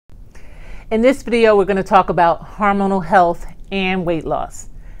In this video, we're going to talk about hormonal health and weight loss.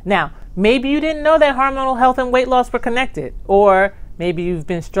 Now, maybe you didn't know that hormonal health and weight loss were connected, or maybe you've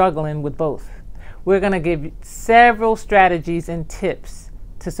been struggling with both. We're going to give you several strategies and tips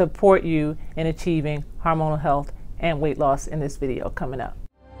to support you in achieving hormonal health and weight loss in this video coming up.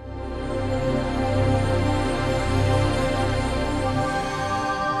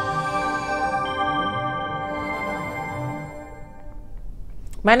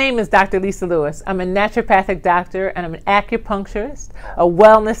 My name is Dr. Drlisalewis. I'm a naturopathic doctor and I'm an acupuncturist, a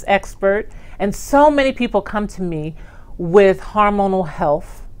wellness expert, and so many people come to me with hormonal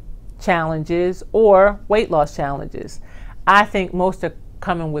health challenges or weight loss challenges. I think most are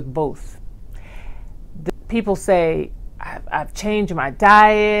coming with both. People say, I've changed my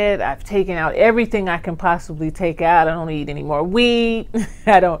diet, I've taken out everything I can possibly take out, I don't eat any more wheat,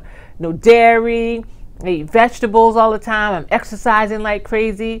 no dairy, I eat vegetables all the time, I'm exercising like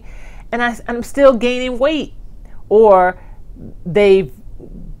crazy, and I'm still gaining weight. Or they've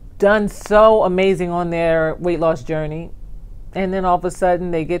done so amazing on their weight loss journey, and then all of a sudden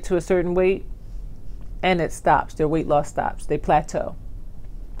they get to a certain weight and it stops, their weight loss stops, they plateau.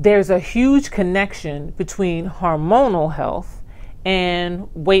 There's a huge connection between hormonal health and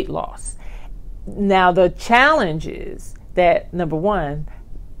weight loss. Now the challenge is that, number one,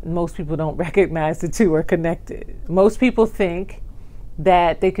 most people don't recognize the two are connected. Most people think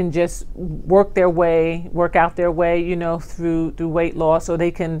that they can just work out their way, through weight loss, or they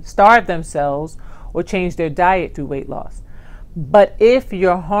can starve themselves or change their diet through weight loss. But if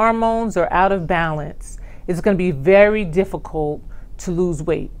your hormones are out of balance, it's going to be very difficult to lose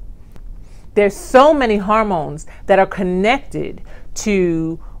weight. There's so many hormones that are connected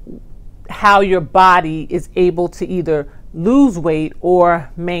to how your body is able to either lose weight or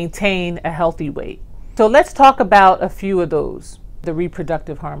maintain a healthy weight. So let's talk about a few of those. The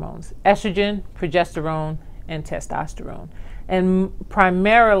reproductive hormones: estrogen, progesterone, and testosterone. And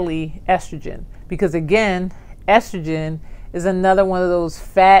primarily estrogen, because again, estrogen is another one of those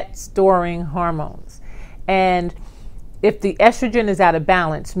fat storing hormones. And if the estrogen is out of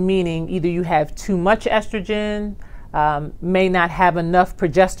balance, meaning either you have too much estrogen, may not have enough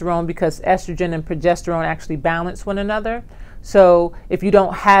progesterone, because estrogen and progesterone actually balance one another. So if you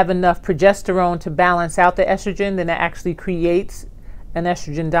don't have enough progesterone to balance out the estrogen, then it actually creates an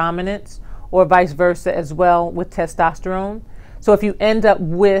estrogen dominance, or vice versa as well with testosterone. So if you end up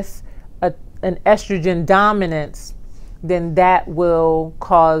with an estrogen dominance, then that will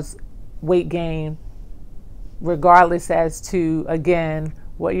cause weight gain, regardless as to, again,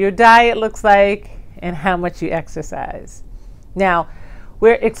 what your diet looks like and how much you exercise. Now,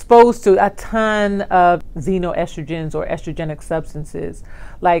 we're exposed to a ton of xenoestrogens or estrogenic substances,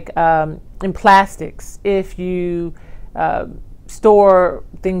 like in plastics. If you store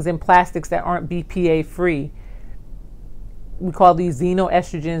things in plastics that aren't BPA free, we call these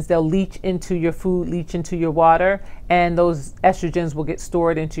xenoestrogens. They'll leach into your food, leach into your water, and those estrogens will get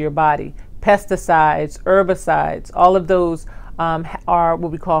stored into your body. Pesticides, herbicides, all of those are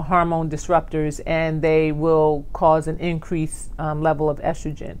what we call hormone disruptors, and they will cause an increased level of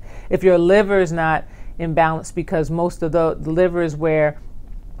estrogen. If your liver is not in balance, because most of the liver is where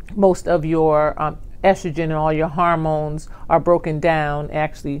most of your estrogen and all your hormones are broken down,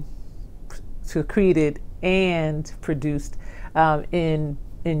 actually secreted and produced in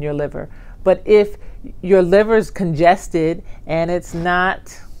your liver. But if your liver is congested and it's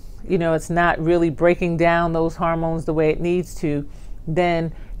not really breaking down those hormones the way it needs to,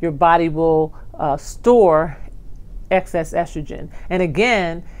 then your body will store excess estrogen. And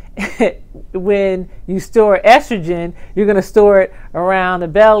again, when you store estrogen, you're going to store it around the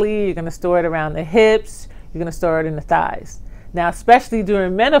belly, you're going to store it around the hips, you're going to store it in the thighs. Now, especially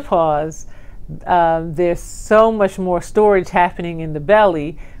during menopause, there's so much more storage happening in the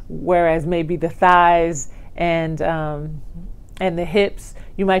belly, whereas maybe the thighs and the hips,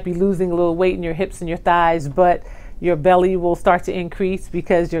 you might be losing a little weight in your hips and your thighs, but your belly will start to increase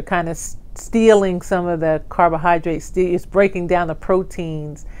because you're kind of stealing some of the carbohydrates. It's breaking down the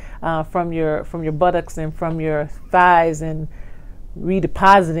proteins from your buttocks and from your thighs and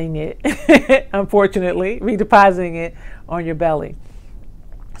redepositing it, unfortunately, redepositing it on your belly.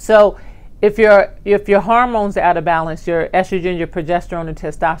 So if your hormones are out of balance, your estrogen, your progesterone, and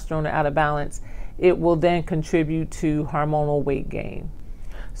testosterone are out of balance, it will then contribute to hormonal weight gain.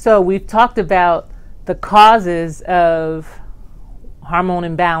 So we've talked about the causes of hormone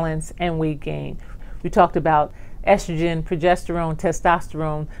imbalance and weight gain. We talked about estrogen, progesterone,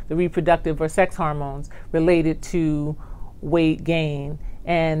 testosterone, the reproductive or sex hormones related to weight gain,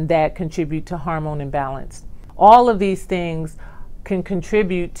 and that contribute to hormone imbalance. All of these things can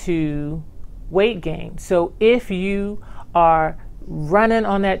contribute to weight gain. So if you are running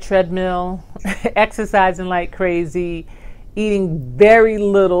on that treadmill, exercising like crazy, eating very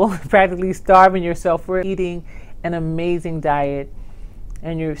little, practically starving yourself for eating an amazing diet,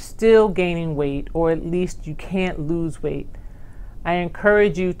 and you're still gaining weight, or at least you can't lose weight, I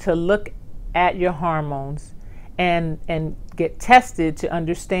encourage you to look at your hormones and get tested to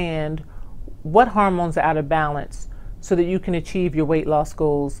understand what hormones are out of balance so that you can achieve your weight loss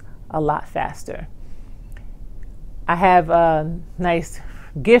goals a lot faster. I have a nice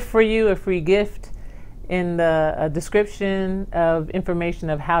gift for you, a free gift in the description of information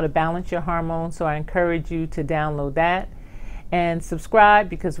of how to balance your hormones. So I encourage you to download that and subscribe,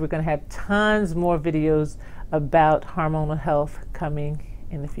 because we're going to have tons more videos about hormonal health coming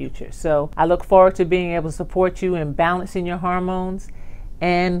in the future. So I look forward to being able to support you in balancing your hormones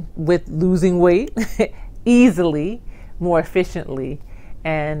and with losing weight easily, more efficiently.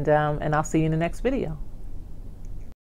 And I'll see you in the next video.